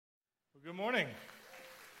Good morning.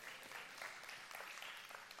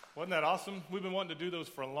 Wasn't that awesome? We've been wanting to do those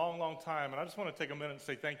for a long, long time, and I just want to take a minute and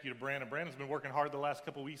say thank you to Brandon. Brandon's been working hard the last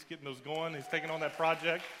couple of weeks getting those going. He's taken on that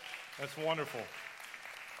project. That's wonderful.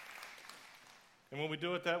 And when we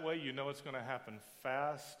do it that way, you know it's going to happen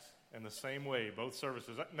fast and the same way, both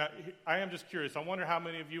services. Now, I am just curious. I wonder how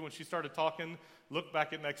many of you, when she started talking, looked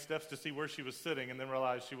back at Next Steps to see where she was sitting and then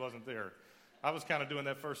realized she wasn't there. I was kind of doing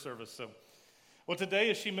that first service, so... Well, today,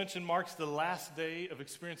 as she mentioned, marks the last day of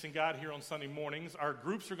experiencing God here on Sunday mornings. Our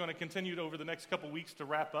groups are going to continue over the next couple weeks to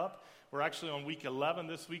wrap up. We're actually on week 11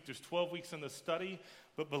 this week. There's 12 weeks in the study.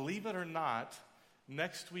 But believe it or not,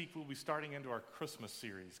 next week we'll be starting into our Christmas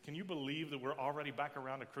series. Can you believe that we're already back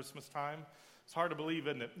around to Christmas time? It's hard to believe,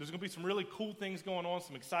 isn't it? There's going to be some really cool things going on,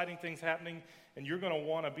 some exciting things happening, and you're going to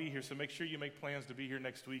want to be here. So make sure you make plans to be here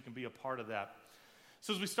next week and be a part of that.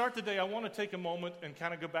 So as we start today, I want to take a moment and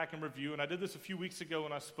kind of go back and review. And I did this a few weeks ago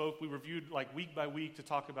when I spoke. We reviewed like week by week to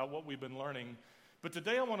talk about what we've been learning. But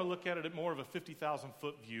today I want to look at it at more of a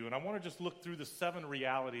 50,000-foot view. And I want to just look through the 7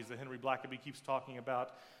 realities that Henry Blackaby keeps talking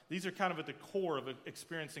about. These are kind of at the core of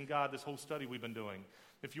experiencing God, this whole study we've been doing.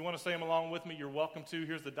 If you want to say them along with me, you're welcome to.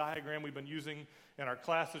 Here's the diagram we've been using in our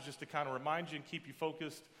classes just to kind of remind you and keep you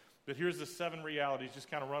focused. But here's the 7 realities, just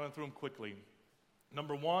kind of running through them quickly.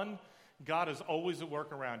 Number 1, God is always at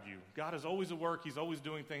work around you. God is always at work. He's always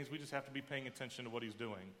doing things. We just have to be paying attention to what he's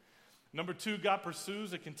doing. Number 2, God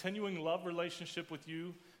pursues a continuing love relationship with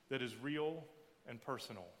you that is real and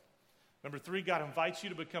personal. Number 3, God invites you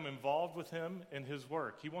to become involved with him in his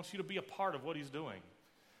work. He wants you to be a part of what he's doing.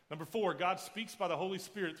 Number 4, God speaks by the Holy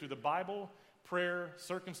Spirit through the Bible, prayer,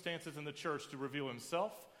 circumstances, and the church to reveal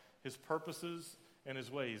himself, his purposes, and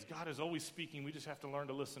his ways. God is always speaking. We just have to learn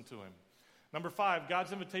to listen to him. Number 5,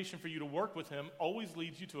 God's invitation for you to work with him always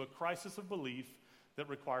leads you to a crisis of belief that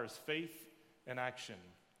requires faith and action.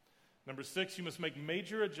 Number 6, you must make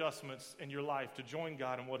major adjustments in your life to join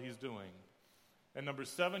God in what he's doing. And number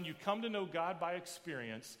 7, you come to know God by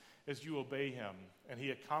experience as you obey him, and he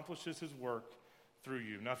accomplishes his work through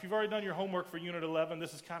you. Now, if you've already done your homework for Unit 11,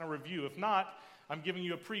 this is kind of review. If not, I'm giving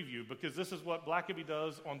you a preview because this is what Blackaby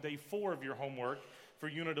does on day 4 of your homework for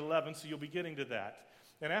Unit 11, so you'll be getting to that.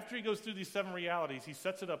 And after he goes through these 7 realities, he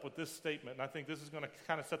sets it up with this statement, and I think this is going to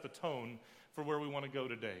kind of set the tone for where we want to go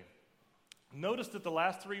today. Notice that the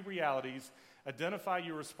last 3 realities identify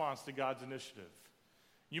your response to God's initiative.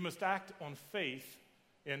 You must act on faith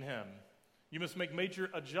in him. You must make major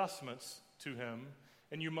adjustments to him,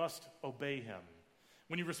 and you must obey him.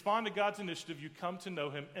 When you respond to God's initiative, you come to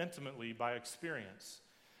know him intimately by experience.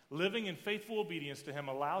 Living in faithful obedience to him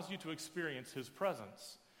allows you to experience his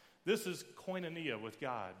presence. This is koinonia with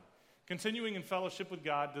God. Continuing in fellowship with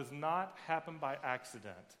God does not happen by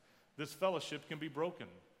accident. This fellowship can be broken.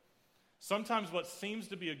 Sometimes what seems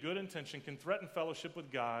to be a good intention can threaten fellowship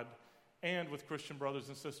with God and with Christian brothers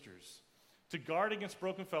and sisters. To guard against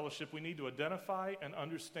broken fellowship, we need to identify and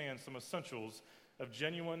understand some essentials of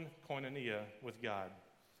genuine koinonia with God.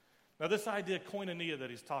 Now, this idea, koinonia,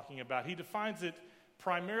 that he's talking about, he defines it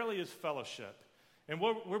primarily as fellowship. And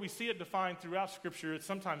where we see it defined throughout Scripture, it's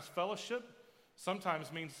sometimes fellowship,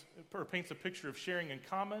 sometimes means or paints a picture of sharing in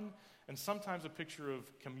common, and sometimes a picture of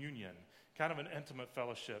communion, kind of an intimate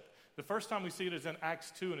fellowship. The first time we see it is in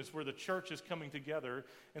Acts 2, and it's where the church is coming together.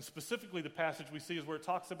 And specifically the passage we see is where it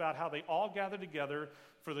talks about how they all gather together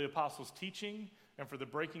for the apostles' teaching and for the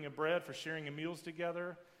breaking of bread, for sharing in meals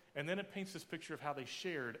together. And then it paints this picture of how they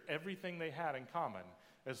shared everything they had in common.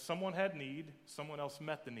 As someone had need, someone else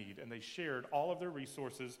met the need, and they shared all of their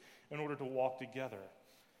resources in order to walk together.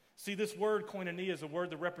 See, this word, koinonia, is a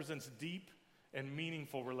word that represents deep and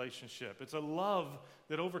meaningful relationship. It's a love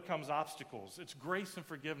that overcomes obstacles. It's grace and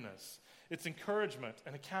forgiveness. It's encouragement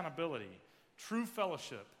and accountability. True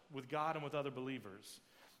fellowship with God and with other believers.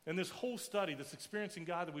 And this whole study, this experiencing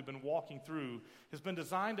God that we've been walking through, has been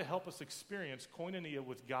designed to help us experience koinonia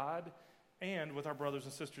with God and with our brothers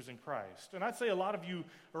and sisters in Christ. And I'd say a lot of you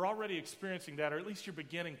are already experiencing that, or at least you're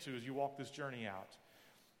beginning to as you walk this journey out.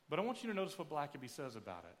 But I want you to notice what Blackaby says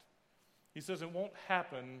about it. He says it won't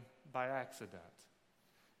happen by accident.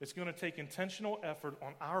 It's going to take intentional effort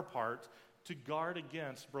on our part to guard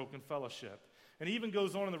against broken fellowship. And he even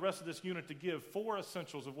goes on in the rest of this unit to give 4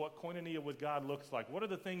 essentials of what koinonia with God looks like. What are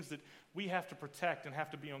the things that we have to protect and have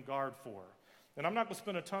to be on guard for? And I'm not going to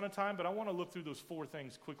spend a ton of time, but I want to look through those 4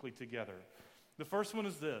 things quickly together. The first one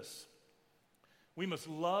is this. We must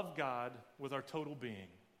love God with our total being.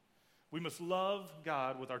 We must love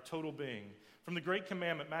God with our total being. From the great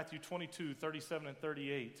commandment, Matthew 22, 37 and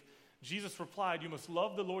 38, Jesus replied, "You must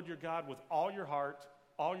love the Lord your God with all your heart,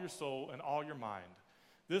 all your soul, and all your mind.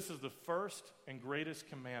 This is the first and greatest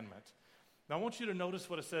commandment. Now, I want you to notice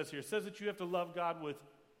what it says here. It says that you have to love God with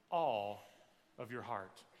all of your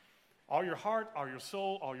heart. All your heart, all your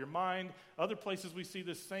soul, all your mind. Other places we see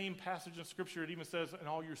this same passage in Scripture, it even says, in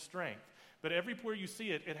all your strength. But everywhere you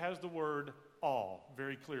see it, it has the word all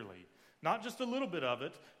very clearly. Not just a little bit of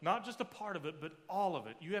it, not just a part of it, but all of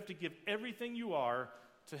it. You have to give everything you are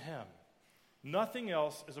to Him. Nothing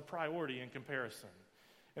else is a priority in comparison.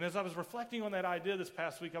 And as I was reflecting on that idea this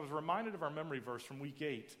past week, I was reminded of our memory verse from week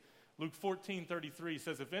 8. Luke 14:33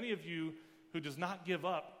 says, if any of you who does not give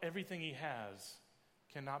up everything he has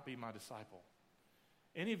cannot be my disciple.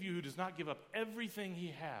 Any of you who does not give up everything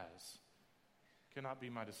he has cannot be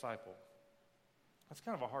my disciple. That's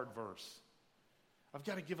kind of a hard verse. I've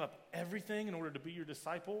got to give up everything in order to be your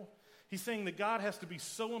disciple. He's saying that God has to be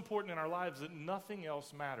so important in our lives that nothing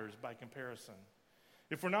else matters by comparison.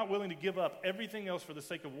 If we're not willing to give up everything else for the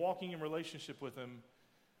sake of walking in relationship with Him,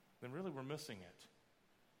 then really we're missing it.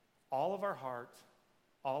 All of our heart,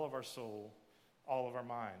 all of our soul, all of our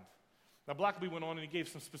mind. Now, Blackaby went on and he gave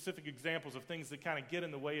some specific examples of things that kind of get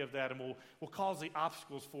in the way of that and will cause the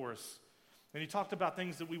obstacles for us. And he talked about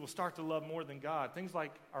things that we will start to love more than God, things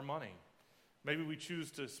like our money. Maybe we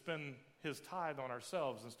choose to spend His tithe on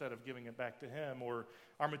ourselves instead of giving it back to Him, or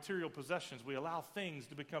our material possessions. We allow things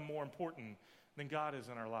to become more important than God is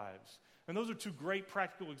in our lives. And those are two great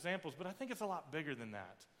practical examples, but I think it's a lot bigger than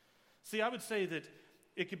that. See, I would say that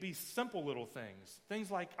it could be simple little things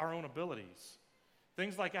like our own abilities,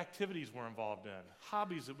 things like activities we're involved in,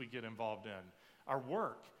 hobbies that we get involved in, our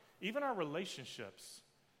work, even our relationships,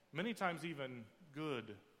 many times even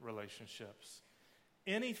good relationships.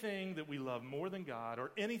 Anything that we love more than God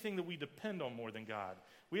or anything that we depend on more than God,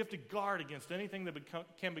 we have to guard against anything that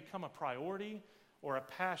can become a priority or a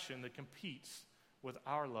passion that competes with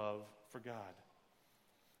our love for God.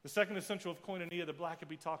 The second essential of koinonia that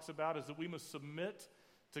Blackaby talks about is that we must submit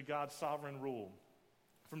to God's sovereign rule.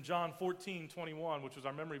 From John 14:21, which was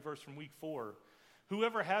our memory verse from week 4,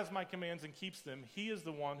 whoever has my commands and keeps them, he is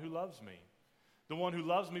the one who loves me. The one who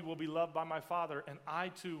loves me will be loved by my Father, and I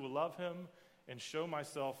too will love him and show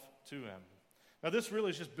myself to him. Now, this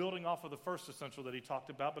really is just building off of the first essential that he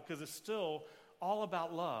talked about, because it's still all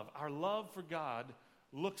about love. Our love for God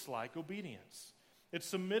looks like obedience. It's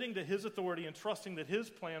submitting to his authority and trusting that his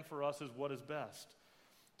plan for us is what is best.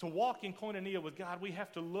 To walk in koinonia with God, we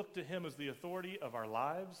have to look to him as the authority of our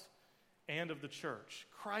lives and of the church.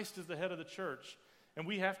 Christ is the head of the church, and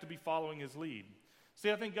we have to be following his lead.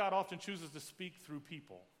 See, I think God often chooses to speak through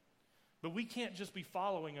people. But we can't just be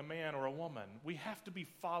following a man or a woman. We have to be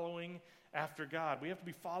following after God. We have to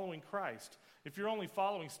be following Christ. If you're only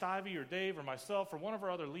following Stivey or Dave or myself or one of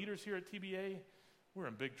our other leaders here at TBA, we're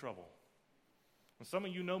in big trouble. And some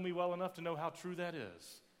of you know me well enough to know how true that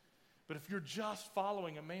is. But if you're just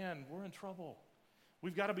following a man, we're in trouble.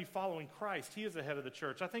 We've got to be following Christ. He is the head of the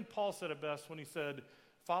church. I think Paul said it best when he said,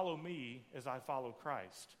 "Follow me as I follow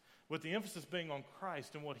Christ," with the emphasis being on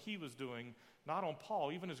Christ and what he was doing, not on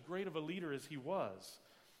Paul, even as great of a leader as he was.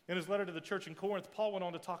 In his letter to the church in Corinth, Paul went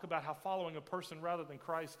on to talk about how following a person rather than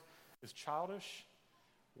Christ is childish,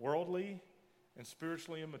 worldly, and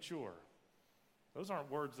spiritually immature. Those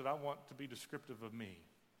aren't words that I want to be descriptive of me.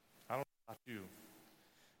 I don't know about you.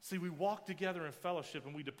 See, we walk together in fellowship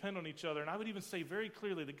and we depend on each other. And I would even say very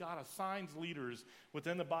clearly that God assigns leaders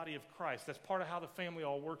within the body of Christ. That's part of how the family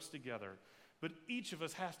all works together. But each of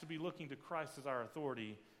us has to be looking to Christ as our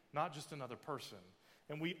authority, not just another person.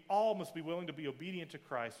 And we all must be willing to be obedient to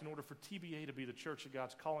Christ in order for TBA to be the church that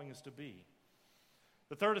God's calling us to be.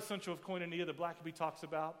 The third essential of koinonia that Blackaby talks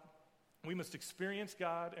about, we must experience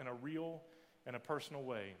God in a real and a personal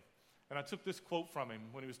way. And I took this quote from him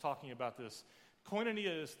when he was talking about this.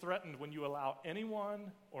 Koinonia is threatened when you allow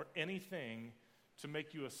anyone or anything to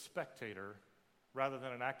make you a spectator rather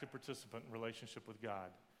than an active participant in relationship with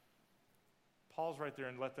God. Pause right there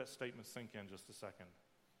and let that statement sink in just a second.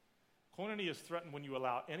 Koinonia is threatened when you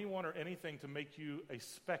allow anyone or anything to make you a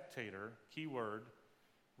spectator, key word,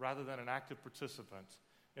 rather than an active participant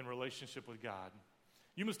in relationship with God.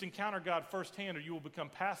 You must encounter God firsthand, or you will become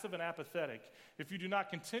passive and apathetic. If you do not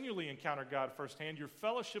continually encounter God firsthand, your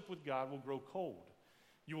fellowship with God will grow cold.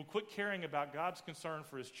 You will quit caring about God's concern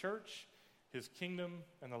for his church, his kingdom,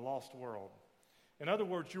 and the lost world. In other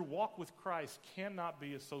words, your walk with Christ cannot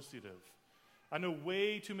be associative. I know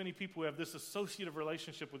way too many people who have this associative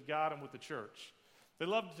relationship with God and with the church. They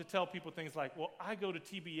love to tell people things like, well, I go to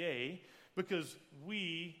TBA because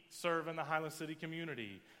we serve in the Highland City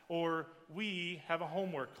community, or we have a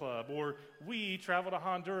homework club, or we travel to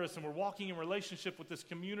Honduras and we're walking in relationship with this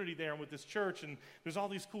community there and with this church, and there's all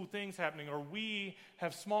these cool things happening, or we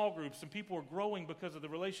have small groups and people are growing because of the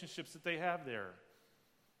relationships that they have there.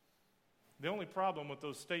 The only problem with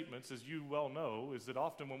those statements, as you well know, is that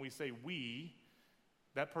often when we say we,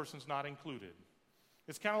 that person's not included.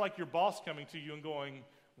 It's kind of like your boss coming to you and going,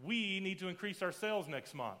 we need to increase our sales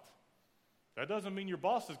next month. That doesn't mean your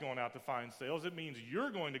boss is going out to find sales. It means you're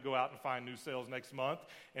going to go out and find new sales next month,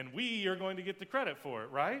 and we are going to get the credit for it,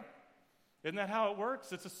 right? Isn't that how it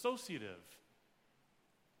works? It's associative.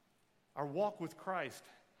 Our walk with Christ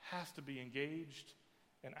has to be engaged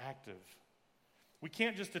and active. We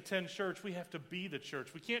can't just attend church. We have to be the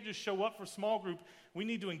church. We can't just show up for small group. We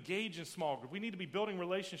need to engage in small group. We need to be building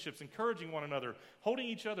relationships, encouraging one another, holding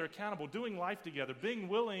each other accountable, doing life together, being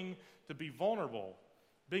willing to be vulnerable,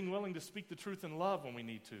 being willing to speak the truth in love when we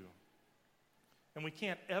need to. And we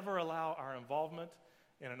can't ever allow our involvement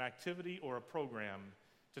in an activity or a program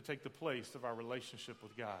to take the place of our relationship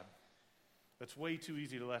with God. That's way too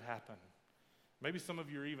easy to let happen. Maybe some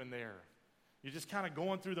of you are even there. You're just kind of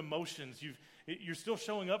going through the motions. You're still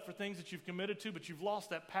showing up for things that you've committed to, but you've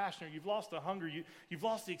lost that passion, or you've lost the hunger, you've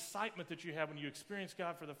lost the excitement that you have when you experience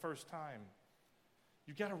God for the first time.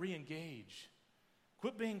 You've got to re-engage.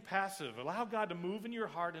 Quit being passive. Allow God to move in your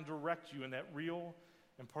heart and direct you in that real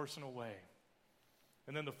and personal way.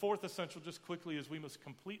 And then the fourth essential, just quickly, is we must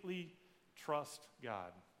completely trust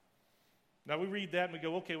God. Now, we read that and we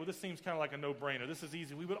go, okay, well, this seems kind of like a no-brainer. This is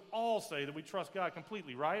easy. We would all say that we trust God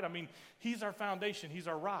completely, right? I mean, He's our foundation. He's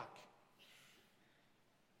our rock.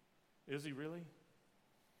 Is He really?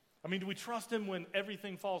 I mean, do we trust Him when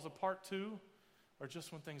everything falls apart too, or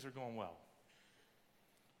just when things are going well?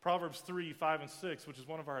 Proverbs 3, 5, and 6, which is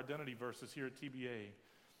one of our identity verses here at TBA,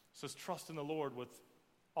 says, trust in the Lord with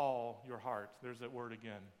all your heart. There's that word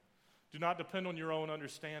again. Do not depend on your own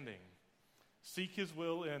understanding. Seek His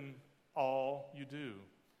will in all you do,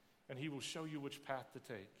 and He will show you which path to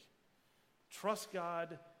take. Trust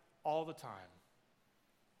God all the time.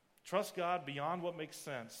 Trust God beyond what makes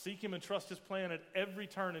sense. Seek Him and trust His plan at every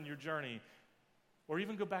turn in your journey. Or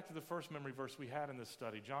even go back to the first memory verse we had in this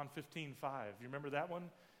study, John 15, 5. You remember that one?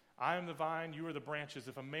 I am the vine, you are the branches.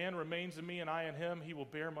 If a man remains in me and I in him, he will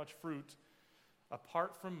bear much fruit.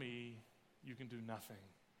 Apart from me, you can do nothing.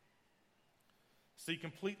 See,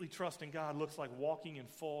 completely trusting God looks like walking in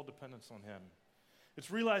full dependence on Him.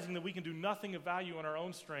 It's realizing that we can do nothing of value in our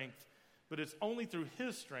own strength, but it's only through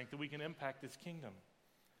His strength that we can impact this kingdom.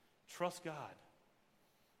 Trust God.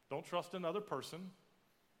 Don't trust another person.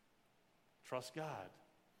 Trust God.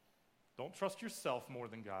 Don't trust yourself more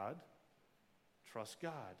than God. Trust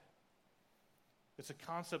God. It's a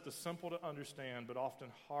concept that's simple to understand, but often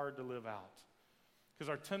hard to live out. Because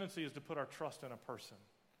our tendency is to put our trust in a person.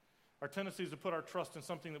 Our tendency is to put our trust in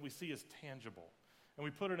something that we see as tangible. And we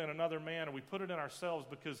put it in another man, or we put it in ourselves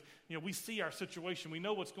because, we see our situation. We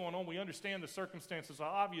know what's going on. We understand the circumstances. So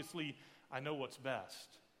obviously, I know what's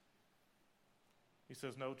best. He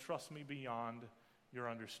says, no, trust me beyond your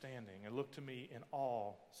understanding and look to me in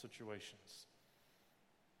all situations.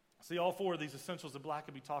 See, all four of these essentials that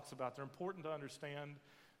Blackaby talks about, they're important to understand.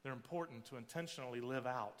 They're important to intentionally live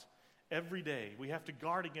out. Every day, we have to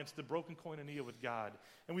guard against the broken koinonia with God.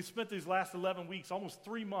 And we spent these last 11 weeks, almost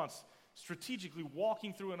 3 months, strategically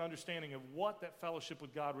walking through an understanding of what that fellowship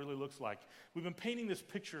with God really looks like. We've been painting this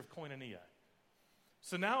picture of koinonia.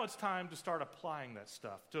 So now it's time to start applying that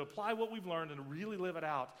stuff, to apply what we've learned and to really live it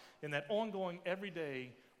out in that ongoing,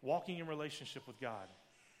 everyday, walking in relationship with God.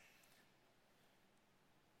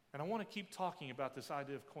 And I want to keep talking about this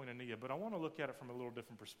idea of koinonia, but I want to look at it from a little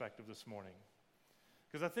different perspective this morning.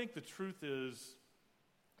 Because I think the truth is,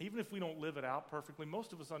 even if we don't live it out perfectly,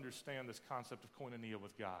 most of us understand this concept of koinonia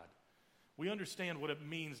with God. We understand what it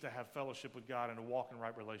means to have fellowship with God and to walk in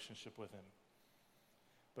right relationship with Him.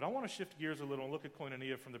 But I want to shift gears a little and look at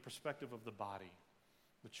koinonia from the perspective of the body,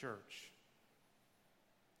 the church.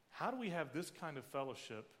 How do we have this kind of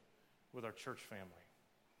fellowship with our church family,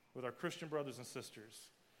 with our Christian brothers and sisters?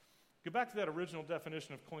 Go back to that original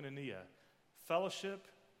definition of koinonia: fellowship,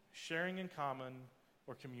 sharing in common,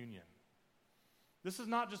 or communion. This is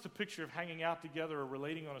not just a picture of hanging out together or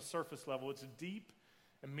relating on a surface level. It's a deep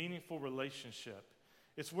and meaningful relationship.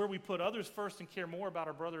 It's where we put others first and care more about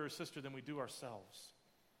our brother or sister than we do ourselves.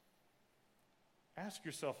 Ask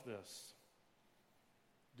yourself this: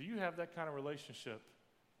 do you have that kind of relationship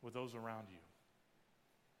with those around you?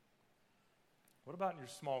 What about in your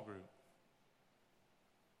small group?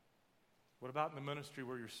 What about in the ministry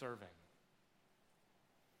where you're serving?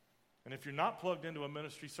 And if you're not plugged into a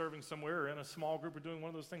ministry, serving somewhere, or in a small group, or doing one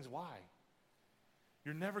of those things, why?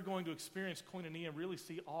 You're never going to experience koinonia and really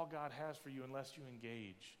see all God has for you unless you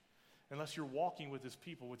engage, unless you're walking with his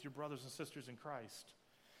people, with your brothers and sisters in Christ.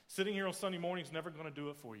 Sitting here on Sunday morning is never going to do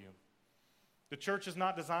it for you. The church is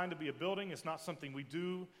not designed to be a building. It's not something we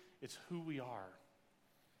do. It's who we are.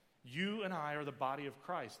 You and I are the body of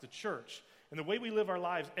Christ, the church. And the way we live our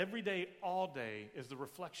lives every day, all day, is the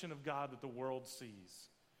reflection of God that the world sees,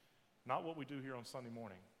 not what we do here on Sunday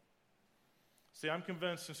morning. See, I'm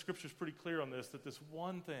convinced, and Scripture's pretty clear on this, that this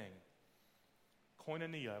one thing,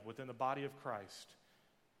 koinonia, within the body of Christ,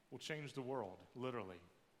 will change the world, literally.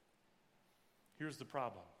 Here's the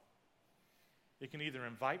problem. It can either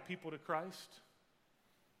invite people to Christ,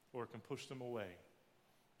 or it can push them away,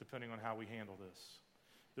 depending on how we handle this.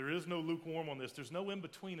 There is no lukewarm on this. There's no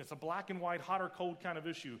in-between. It's a black and white, hot or cold kind of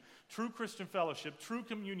issue. True Christian fellowship, true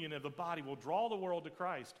communion of the body will draw the world to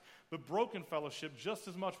Christ, but broken fellowship just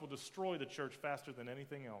as much will destroy the church faster than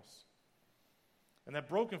anything else. And that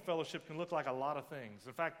broken fellowship can look like a lot of things.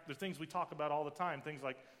 In fact, there are things we talk about all the time, things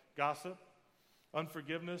like gossip,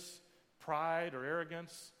 unforgiveness, pride or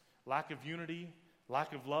arrogance, lack of unity,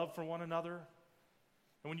 lack of love for one another.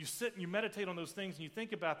 And when you sit and you meditate on those things and you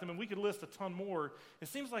think about them, and we could list a ton more, it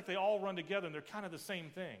seems like they all run together and they're kind of the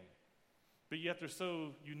same thing, but yet they're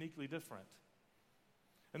so uniquely different.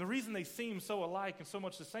 And the reason they seem so alike and so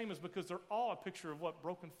much the same is because they're all a picture of what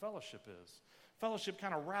broken fellowship is. Fellowship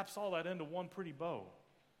kind of wraps all that into one pretty bow.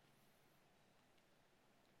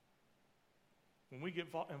 When we get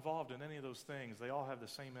involved in any of those things, they all have the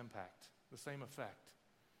same impact, the same effect.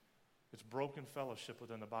 It's broken fellowship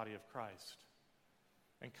within the body of Christ.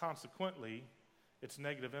 And consequently, its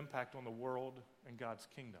negative impact on the world and God's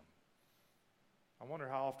kingdom. I wonder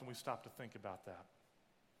how often we stop to think about that.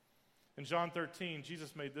 In John 13,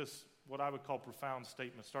 Jesus made this, what I would call profound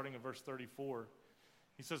statement, starting in verse 34.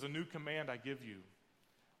 He says, "A new command I give you,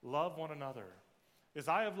 love one another. As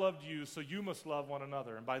I have loved you, so you must love one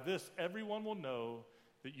another. And by this, everyone will know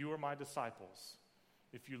that you are my disciples,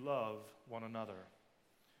 if you love one another."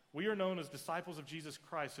 We are known as disciples of Jesus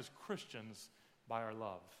Christ, as Christians, by our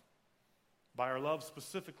love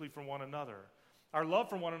specifically for one another. Our love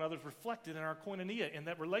for one another is reflected in our koinonia, in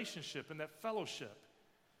that relationship, in that fellowship.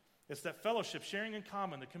 It's that fellowship, sharing in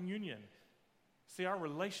common, the communion. See, our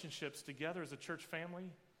relationships together as a church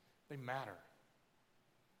family, they matter.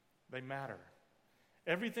 They matter.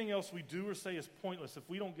 Everything else we do or say is pointless if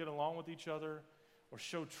we don't get along with each other or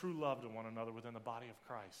show true love to one another within the body of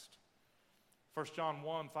Christ. 1 John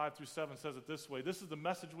 1, 5 through 7 says it this way: "This is the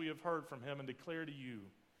message we have heard from him and declare to you.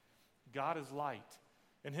 God is light.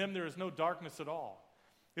 In him there is no darkness at all.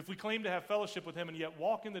 If we claim to have fellowship with him and yet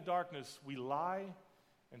walk in the darkness, we lie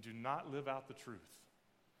and do not live out the truth.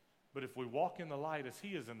 But if we walk in the light as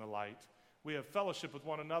he is in the light, we have fellowship with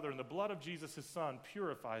one another, and the blood of Jesus, his son,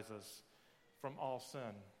 purifies us from all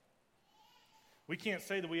sin." We can't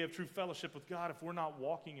say that we have true fellowship with God if we're not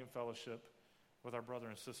walking in fellowship with our brother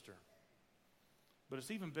and sister. But it's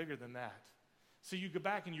even bigger than that. So you go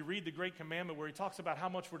back and you read the great commandment where he talks about how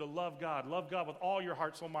much we're to love God with all your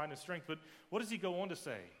heart, soul, mind, and strength. But what does he go on to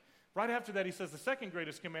say? Right after that, he says the second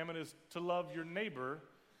greatest commandment is to love your neighbor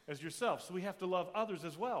as yourself. So we have to love others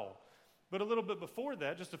as well. But a little bit before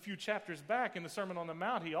that, just a few chapters back in the Sermon on the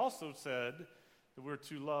Mount, he also said that we're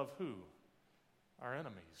to love who? Our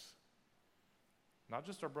enemies. Not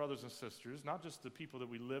just our brothers and sisters, not just the people that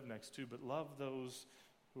we live next to, but love those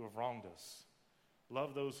who have wronged us.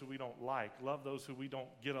 Love those who we don't like. Love those who we don't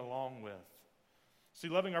get along with. See,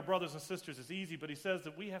 loving our brothers and sisters is easy, but he says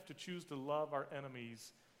that we have to choose to love our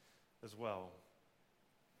enemies as well.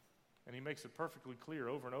 And he makes it perfectly clear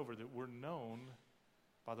over and over that we're known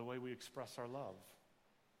by the way we express our love.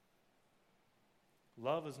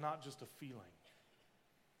 Love is not just a feeling.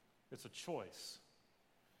 It's a choice.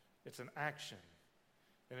 It's an action.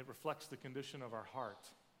 And it reflects the condition of our heart.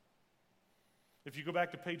 If you go back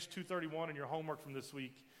to page 231 in your homework from this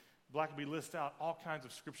week, Blackaby lists out all kinds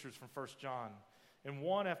of scriptures from 1 John. And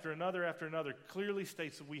one after another clearly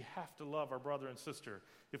states that we have to love our brother and sister.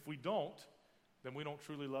 If we don't, then we don't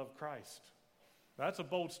truly love Christ. Now, that's a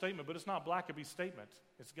bold statement, but it's not Blackaby's statement.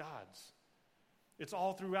 It's God's. It's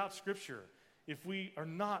all throughout Scripture. If we are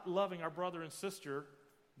not loving our brother and sister,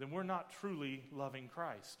 then we're not truly loving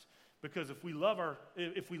Christ. Because if we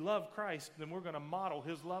love Christ, then we're going to model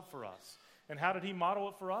his love for us. And how did he model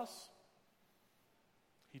it for us?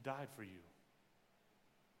 He died for you.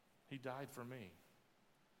 He died for me.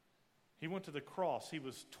 He went to the cross. He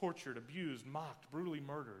was tortured, abused, mocked, brutally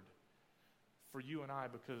murdered for you and I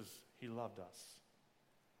because he loved us.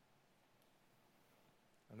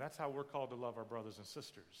 And that's how we're called to love our brothers and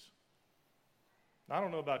sisters. I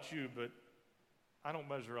don't know about you, but I don't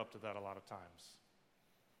measure up to that a lot of times.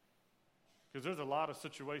 Because there's a lot of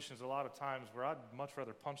situations, a lot of times where I'd much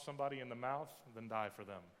rather punch somebody in the mouth than die for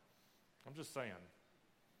them. I'm just saying.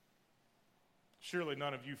 Surely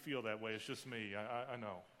none of you feel that way. It's just me. I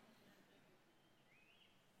know.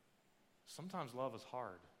 Sometimes love is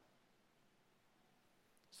hard.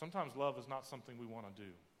 Sometimes love is not something we want to do.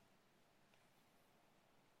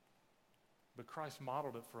 But Christ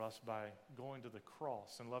modeled it for us by going to the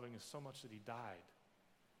cross and loving us so much that he died.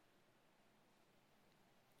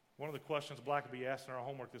 One of the questions Blackaby asked in our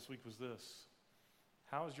homework this week was this: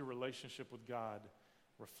 how is your relationship with God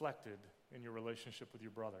reflected in your relationship with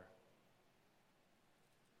your brother?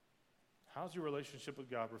 How's your relationship with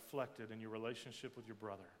God reflected in your relationship with your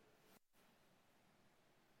brother?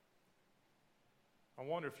 I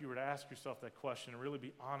wonder if you were to ask yourself that question and really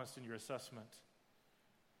be honest in your assessment,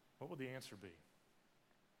 what would the answer be?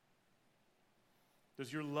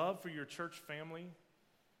 Does your love for your church family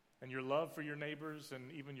and your love for your neighbors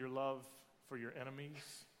and even your love for your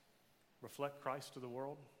enemies reflect Christ to the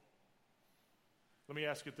world? Let me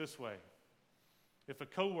ask it this way. If a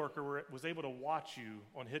coworker was able to watch you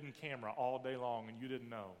on hidden camera all day long and you didn't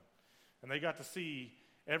know, and they got to see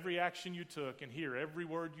every action you took and hear every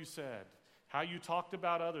word you said, how you talked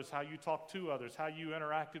about others, how you talked to others, how you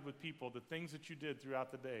interacted with people, the things that you did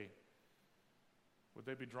throughout the day, would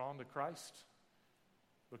they be drawn to Christ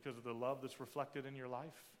because of the love that's reflected in your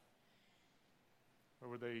life? Or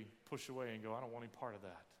would they push away and go, I don't want any part of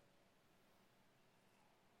that?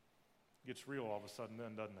 It gets real all of a sudden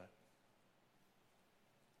then, doesn't it?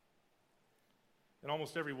 In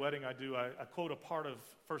almost every wedding I do, I quote a part of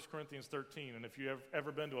 1 Corinthians 13. And if you've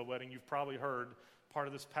ever been to a wedding, you've probably heard part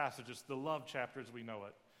of this passage. It's the love chapter as we know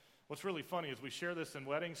it. What's really funny is we share this in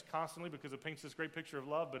weddings constantly because it paints this great picture of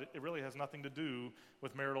love, but it really has nothing to do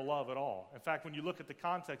with marital love at all. In fact, when you look at the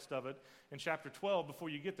context of it, in chapter 12, before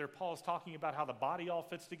you get there, Paul's talking about how the body all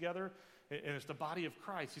fits together, and it's the body of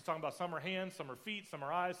Christ. He's talking about some are hands, some are feet, some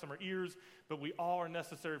are eyes, some are ears, but we all are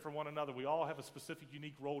necessary for one another. We all have a specific,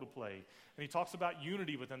 unique role to play. And he talks about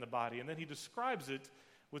unity within the body, and then he describes it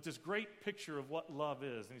with this great picture of what love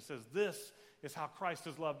is. And he says, this is how Christ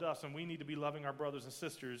has loved us, and we need to be loving our brothers and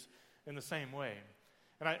sisters in the same way.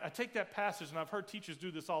 And I take that passage, and I've heard teachers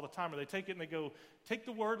do this all the time, where they take it and they go, take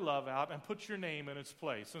the word love out and put your name in its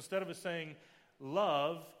place. So instead of it saying,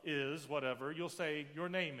 love is whatever, you'll say, your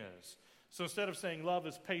name is. So instead of saying love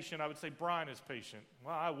is patient, I would say Brian is patient.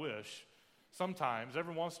 Well, I wish. Sometimes,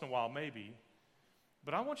 every once in a while, maybe.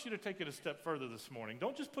 But I want you to take it a step further this morning.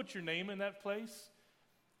 Don't just put your name in that place.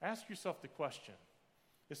 Ask yourself the question.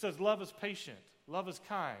 It says love is patient. Love is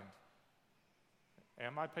kind.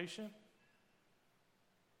 Am I patient?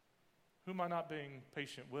 Who am I not being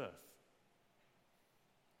patient with?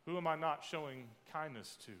 Who am I not showing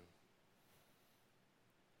kindness to?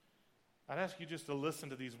 I'd ask you just to listen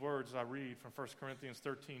to these words I read from 1 Corinthians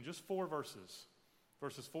 13, just 4 verses,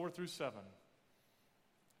 verses 4 through 7,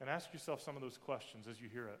 and ask yourself some of those questions as you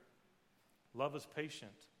hear it. Love is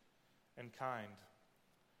patient and kind.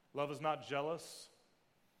 Love is not jealous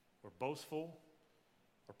or boastful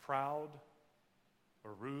or proud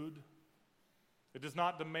or rude. It does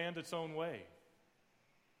not demand its own way.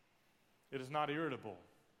 It is not irritable,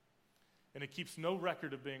 and it keeps no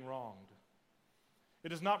record of being wronged. It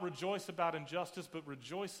does not rejoice about injustice, but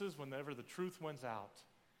rejoices whenever the truth wins out.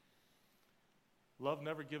 Love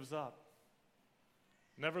never gives up,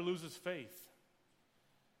 never loses faith,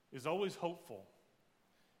 is always hopeful,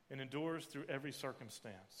 and endures through every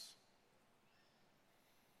circumstance.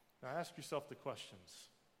 Now ask yourself the questions.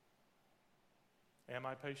 Am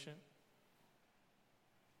I patient?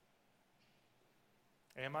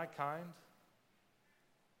 Am I kind?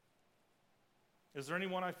 Is there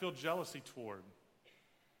anyone I feel jealousy toward?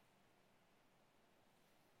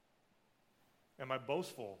 Am I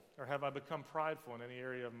boastful, or have I become prideful in any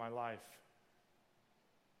area of my life?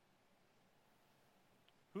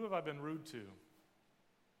 Who have I been rude to?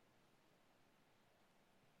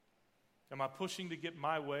 Am I pushing to get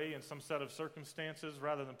my way in some set of circumstances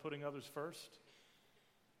rather than putting others first?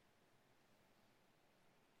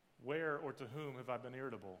 Where or to whom have I been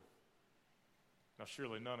irritable? Now,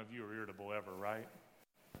 surely none of you are irritable ever, right?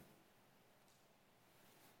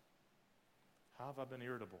 How have I been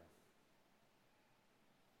irritable?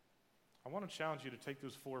 I want to challenge you to take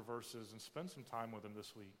those 4 verses and spend some time with them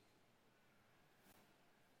this week.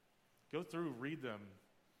 Go through, read them,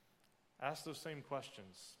 ask those same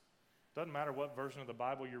questions. Doesn't matter what version of the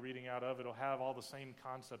Bible you're reading out of, it'll have all the same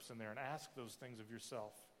concepts in there, and ask those things of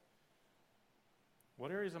yourself.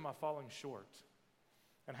 What areas am I falling short?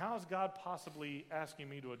 And how is God possibly asking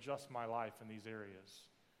me to adjust my life in these areas?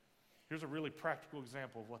 Here's a really practical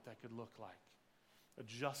example of what that could look like.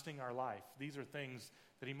 Adjusting our life. These are things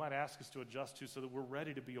that he might ask us to adjust to so that we're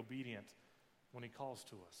ready to be obedient when he calls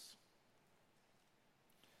to us.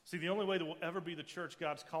 See, the only way that we'll ever be the church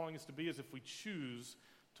God's calling us to be is if we choose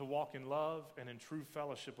to walk in love and in true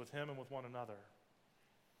fellowship with him and with one another.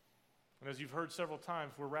 And as you've heard several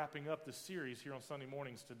times, we're wrapping up this series here on Sunday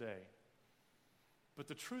mornings today. But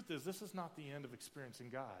the truth is, this is not the end of experiencing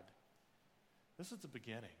God. This is the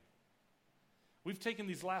beginning. We've taken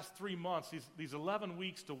these last 3 months, these 11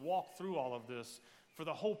 weeks to walk through all of this for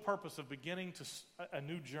the whole purpose of beginning a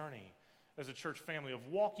new journey as a church family, of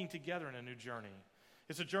walking together in a new journey.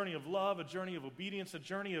 It's a journey of love, a journey of obedience, a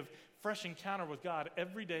journey of fresh encounter with God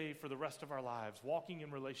every day for the rest of our lives, walking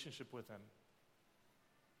in relationship with him.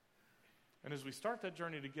 And as we start that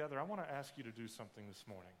journey together, I want to ask you to do something this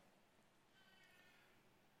morning.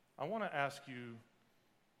 I want to ask you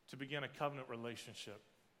to begin a covenant relationship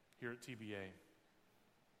here at TBA.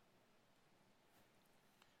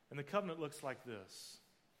 And the covenant looks like this.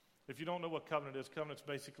 If you don't know what covenant is, covenant's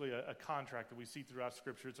basically a contract that we see throughout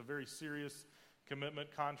Scripture. It's a very serious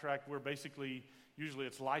commitment contract where basically, usually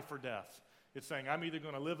it's life or death. It's saying, I'm either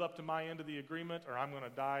going to live up to my end of the agreement or I'm going to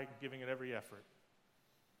die giving it every effort.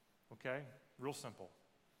 Okay? Real simple.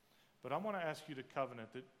 But I want to ask you to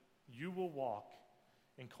covenant that you will walk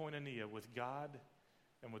in koinonia with God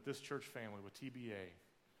and with this church family, with TBA,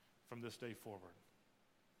 from this day forward.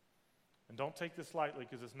 And don't take this lightly,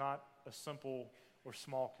 because it's not a simple or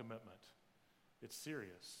small commitment. It's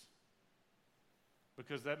serious.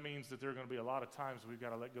 Because that means that there are going to be a lot of times we've got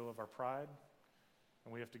to let go of our pride,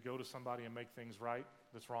 and we have to go to somebody and make things right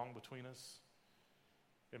that's wrong between us.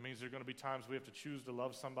 It means there are going to be times we have to choose to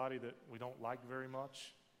love somebody that we don't like very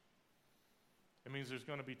much. It means there's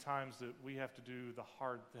going to be times that we have to do the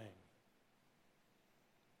hard thing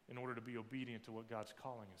in order to be obedient to what God's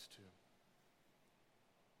calling us to.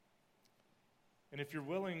 And if you're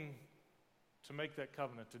willing to make that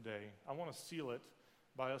covenant today, I want to seal it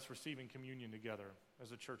by us receiving communion together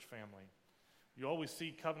as a church family. You always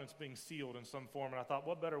see covenants being sealed in some form, and I thought,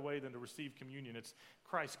 what better way than to receive communion? It's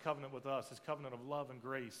Christ's covenant with us, his covenant of love and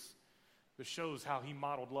grace that shows how he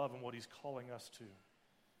modeled love and what he's calling us to.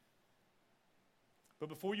 But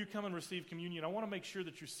before you come and receive communion, I want to make sure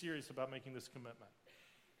that you're serious about making this commitment.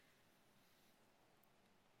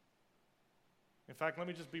 In fact, let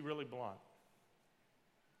me just be really blunt.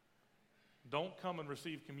 Don't come and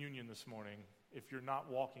receive communion this morning if you're not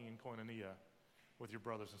walking in koinonia with your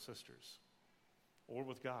brothers and sisters or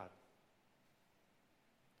with God.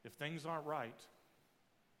 If things aren't right,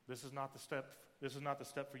 this is not the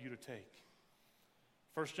step for you to take.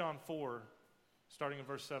 1 John 4, starting in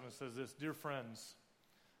verse 7, says this: Dear friends,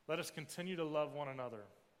 let us continue to love one another,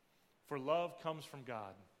 for love comes from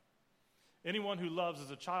God. Anyone who loves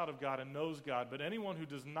is a child of God and knows God, but anyone who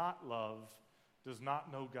does not love does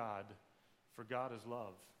not know God, for God is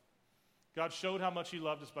love. God showed how much he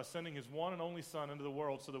loved us by sending his one and only Son into the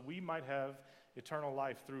world so that we might have eternal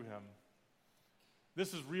life through him.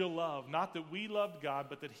 This is real love, not that we loved God,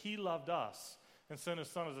 but that he loved us and sent his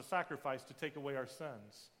Son as a sacrifice to take away our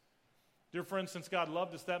sins. Dear friends, since God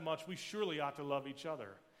loved us that much, we surely ought to love each other.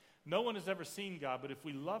 No one has ever seen God, but if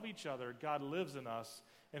we love each other, God lives in us,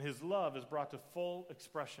 and his love is brought to full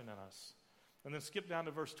expression in us. And then skip down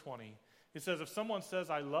to verse 20. It says, if someone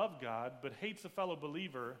says, I love God, but hates a fellow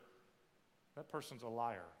believer, that person's a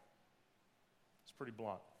liar. It's pretty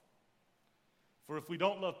blunt. For if we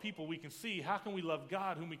don't love people we can see, how can we love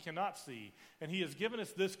God whom we cannot see? And he has given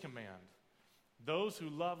us this command: those who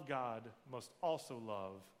love God must also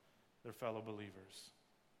love their fellow believers.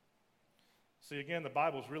 See, again, the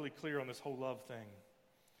Bible's really clear on this whole love thing.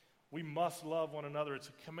 We must love one another. It's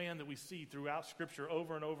a command that we see throughout Scripture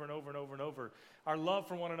over and over and over and over and over. Our love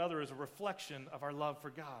for one another is a reflection of our love for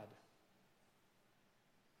God.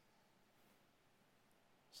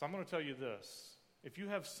 So I'm going to tell you this. If you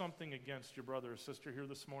have something against your brother or sister here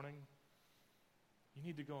this morning, you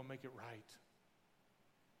need to go and make it right.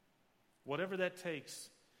 Whatever that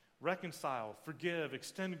takes, reconcile, forgive,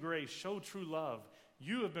 extend grace, show true love.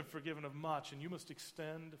 You have been forgiven of much, and you must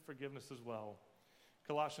extend forgiveness as well.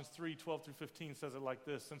 Colossians 3:12-15 says it like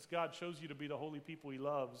this: since God chose you to be the holy people he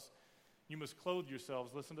loves, you must clothe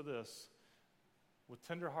yourselves, listen to this, with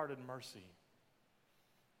tender-hearted mercy,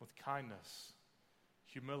 with kindness,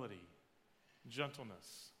 humility,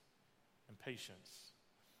 gentleness, and patience.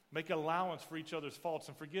 Make allowance for each other's faults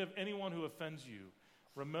and forgive anyone who offends you.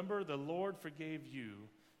 Remember, the Lord forgave you,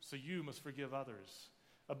 so you must forgive others.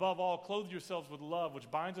 Above all, clothe yourselves with love, which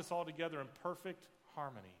binds us all together in perfect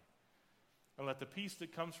harmony. and let the peace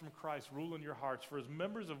that comes from Christ rule in your hearts. For as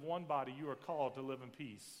members of one body, you are called to live in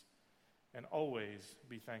peace and always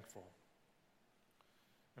be thankful.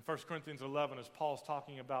 In 1 Corinthians 11, as Paul's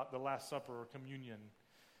talking about the Last Supper or communion,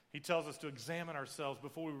 he tells us to examine ourselves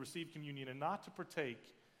before we receive communion and not to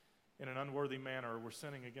partake in an unworthy manner or we're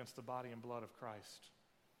sinning against the body and blood of Christ.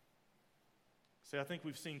 See, I think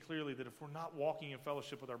we've seen clearly that if we're not walking in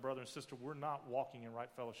fellowship with our brother and sister, we're not walking in right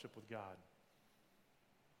fellowship with God.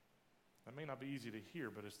 That may not be easy to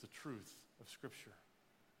hear, but it's the truth of Scripture.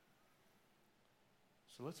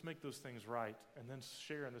 So let's make those things right and then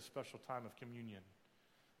share in this special time of communion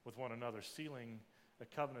with one another, sealing a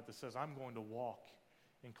covenant that says, I'm going to walk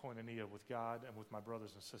in koinonia with God and with my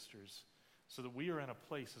brothers and sisters, so that we are in a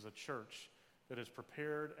place as a church that is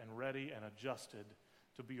prepared and ready and adjusted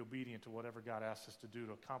to be obedient to whatever God asks us to do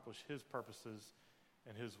to accomplish His purposes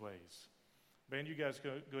and His ways. Band, you guys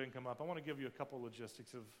go ahead and come up. I want to give you a couple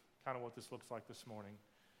logistics of kind of what this looks like this morning.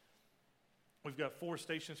 We've got 4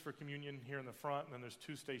 stations for communion here in the front, and then there's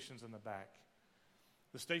 2 stations in the back.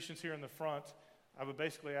 The stations here in the front, I would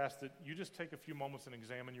basically ask that you just take a few moments and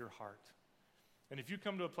examine your heart. And if you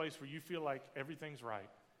come to a place where you feel like everything's right,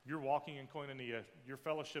 you're walking in koinonia, your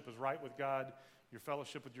fellowship is right with God, your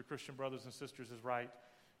fellowship with your Christian brothers and sisters is right,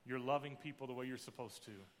 you're loving people the way you're supposed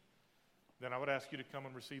to, then I would ask you to come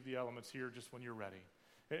and receive the elements here just when you're ready.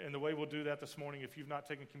 And the way we'll do that this morning, if you've not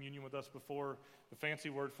taken communion with us before, the fancy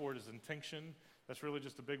word for it is intinction. That's really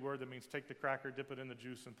just a big word that means take the cracker, dip it in the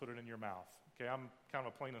juice, and put it in your mouth. Okay, I'm kind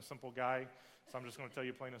of a plain and simple guy, so I'm just going to tell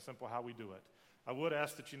you plain and simple how we do it. I would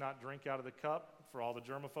ask that you not drink out of the cup. For all the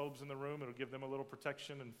germaphobes in the room, it'll give them a little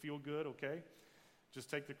protection and feel good, okay? Just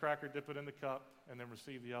take the cracker, dip it in the cup, and then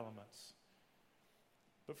receive the elements.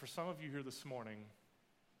 But for some of you here this morning,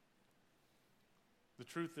 the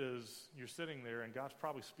truth is you're sitting there and God's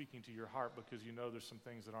probably speaking to your heart because you know there's some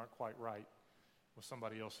things that aren't quite right with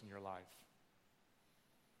somebody else in your life.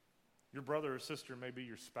 Your brother or sister may be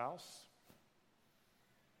your spouse.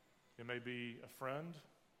 It may be a friend,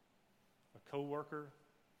 a coworker,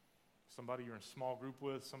 somebody you're in a small group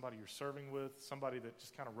with, somebody you're serving with, somebody that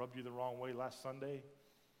just kind of rubbed you the wrong way last Sunday.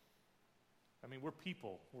 I mean, we're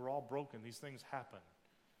people. We're all broken. These things happen.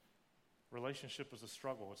 Relationship is a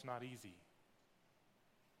struggle. It's not easy.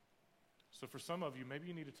 So for some of you, maybe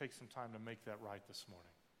you need to take some time to make that right this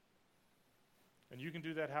morning. And you can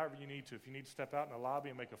do that however you need to. If you need to step out in the lobby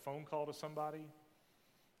and make a phone call to somebody,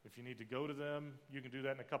 if you need to go to them, you can do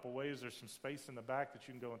that in a couple ways. There's some space in the back that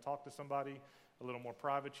you can go and talk to somebody, a little more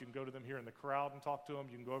private. You can go to them here in the crowd and talk to them.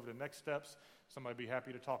 You can go over to the next steps. Somebody will be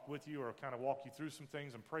happy to talk with you or kind of walk you through some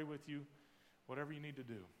things and pray with you, whatever you need to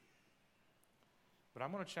do. But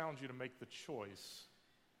I'm going to challenge you to make the choice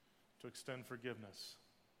to extend forgiveness,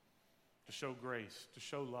 to show grace, to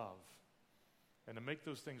show love, and to make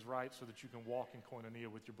those things right so that you can walk in koinonia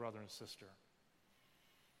with your brother and sister.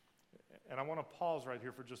 And I want to pause right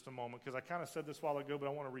here for just a moment because I kind of said this a while ago, but I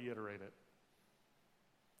want to reiterate it.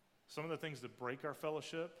 Some of the things that break our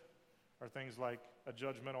fellowship are things like a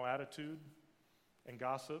judgmental attitude and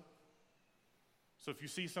gossip. So if you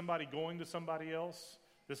see somebody going to somebody else,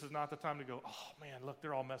 this is not the time to go, oh man, look,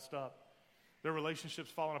 they're all messed up. Their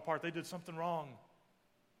relationship's falling apart. They did something wrong.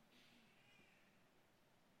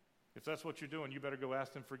 If that's what you're doing, you better go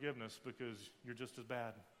ask them forgiveness because you're just as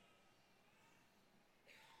bad.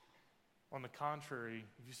 On the contrary,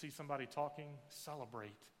 if you see somebody talking,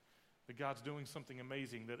 celebrate that God's doing something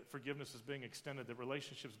amazing, that forgiveness is being extended, that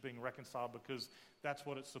relationships being reconciled because that's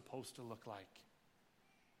what it's supposed to look like.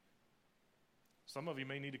 Some of you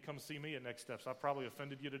may need to come see me at Next Steps. I probably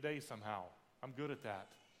offended you today somehow. I'm good at that.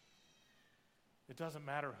 It doesn't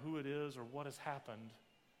matter who it is or what has happened.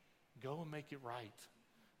 Go and make it right.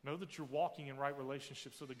 Know that you're walking in right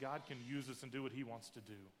relationships so that God can use us and do what He wants to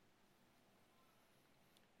do.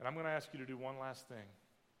 And I'm going to ask you to do one last thing.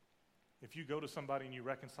 If you go to somebody and you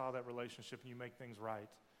reconcile that relationship and you make things right,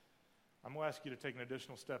 I'm going to ask you to take an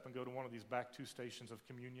additional step and go to one of these back 2 stations of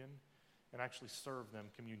communion and actually serve them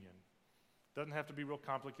communion. Doesn't have to be real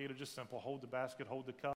complicated, just simple. Hold the basket, hold the cup.